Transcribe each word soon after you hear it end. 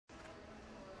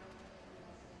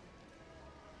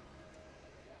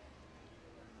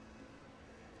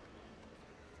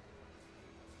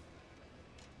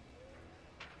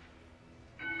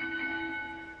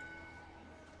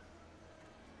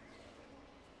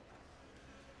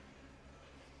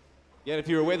Yeah, if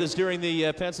you were with us during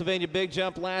the Pennsylvania Big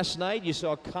Jump last night, you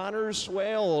saw Connor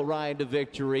Swale ride to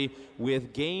victory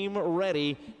with Game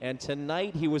Ready, and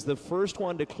tonight he was the first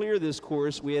one to clear this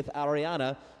course with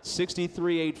Ariana.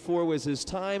 63.84 was his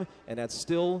time, and that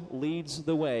still leads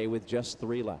the way with just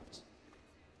 3 left.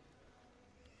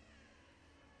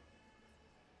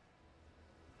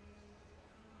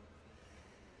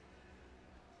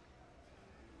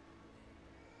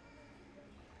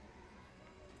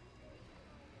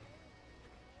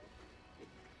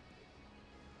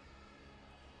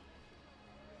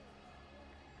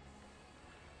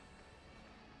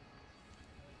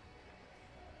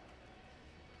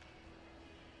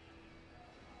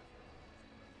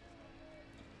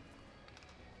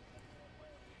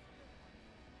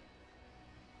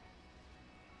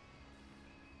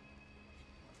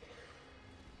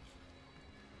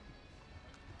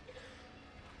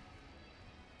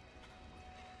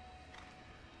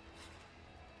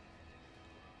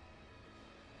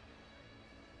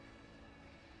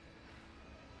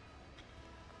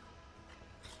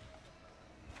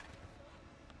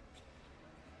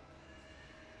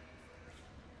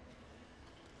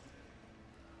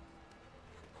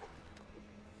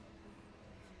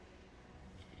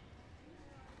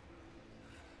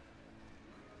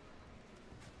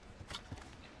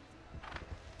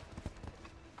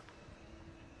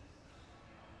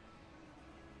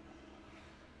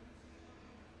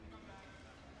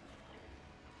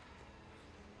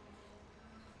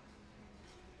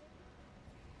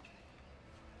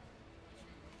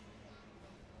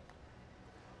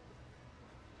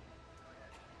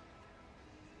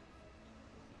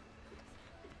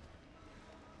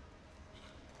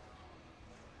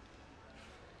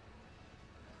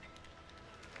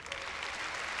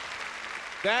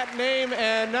 That name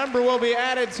and number will be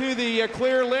added to the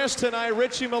clear list tonight.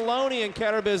 Richie Moloney and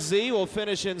CARRABIS Z will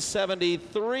finish in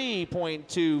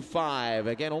 73.25.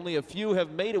 Again, only a few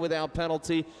have made it without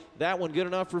penalty. That one good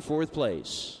enough for 4th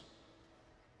place.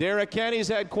 Derek Kenny's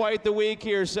had quite the week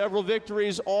here. Several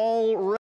victories already.